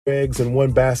eggs in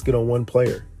one basket on one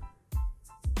player.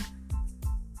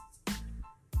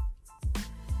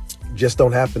 Just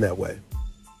don't happen that way.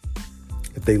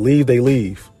 If they leave, they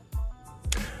leave.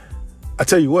 I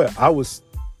tell you what, I was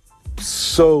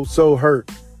so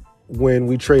hurt when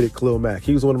we traded Khalil Mack.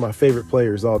 He was one of my favorite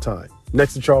players all time.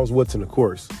 Next to Charles Woodson, of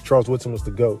course. Charles Woodson was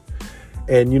the GOAT.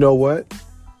 And you know what?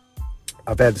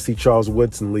 I've had to see Charles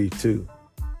Woodson leave too.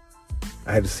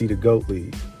 I had to see the GOAT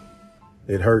leave.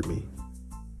 It hurt me.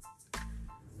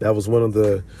 That was one of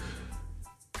the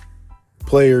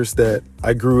players that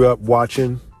I grew up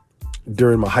watching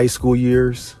during my high school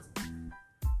years.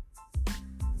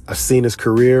 I've seen his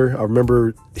career. I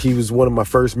remember he was one of my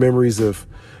first memories of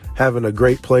having a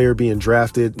great player being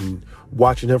drafted and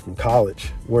watching him from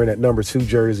college, wearing that number 2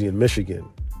 jersey in Michigan,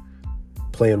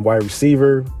 playing wide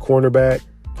receiver, cornerback,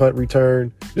 punt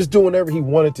return, just doing whatever he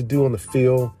wanted to do on the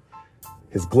field.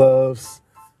 His gloves,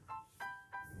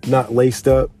 not laced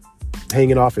up,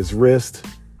 hanging off his wrist.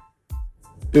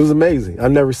 It was amazing.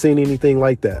 I've never seen anything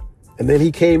like that. And then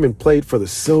he came and played for the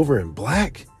Silver and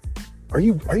Black. Are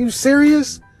you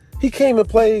serious? He came and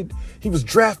played. He was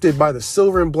drafted by the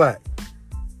Silver and Black.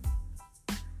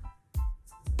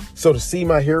 So to see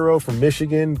my hero from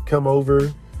Michigan come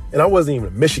over, and I wasn't even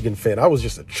a Michigan fan. I was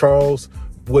just a Charles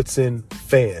Woodson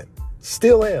fan.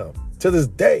 Still am. To this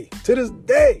day.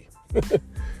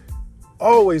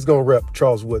 Always gonna rep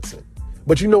Charles Woodson.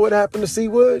 But you know what happened to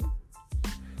Seawood?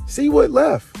 Seawood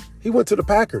left. He went to the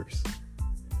Packers.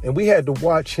 And we had to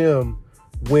watch him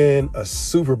win a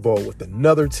Super Bowl with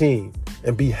another team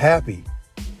and be happy.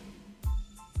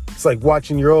 It's like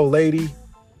watching your old lady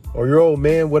or your old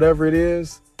man, whatever it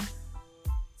is,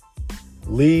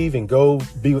 leave and go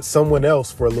be with someone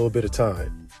else for a little bit of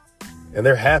time. And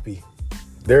they're happy.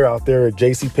 They're out there at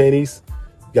JCPenney's.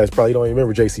 You guys probably don't even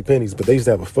remember JCPenney's, but they used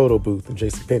to have a photo booth in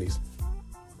JCPenney's.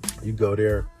 You go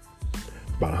there,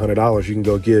 about $100, you can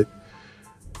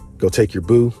go take your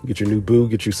boo, get your new boo,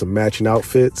 get you some matching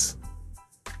outfits,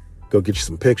 go get you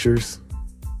some pictures.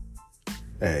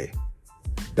 Hey,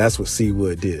 that's what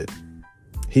Seawood did.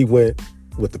 He went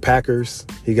with the Packers.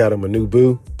 He got him a new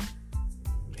boo.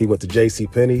 He went to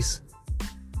JCPenney's,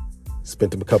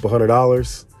 spent him a couple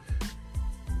 $100.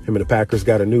 Him and the Packers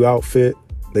got a new outfit.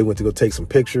 They went to go take some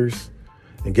pictures.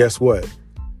 And guess what?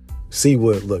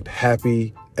 Seawood looked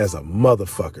happy as a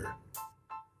motherfucker.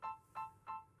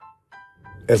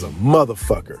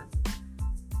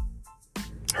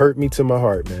 Hurt me to my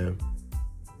heart, man.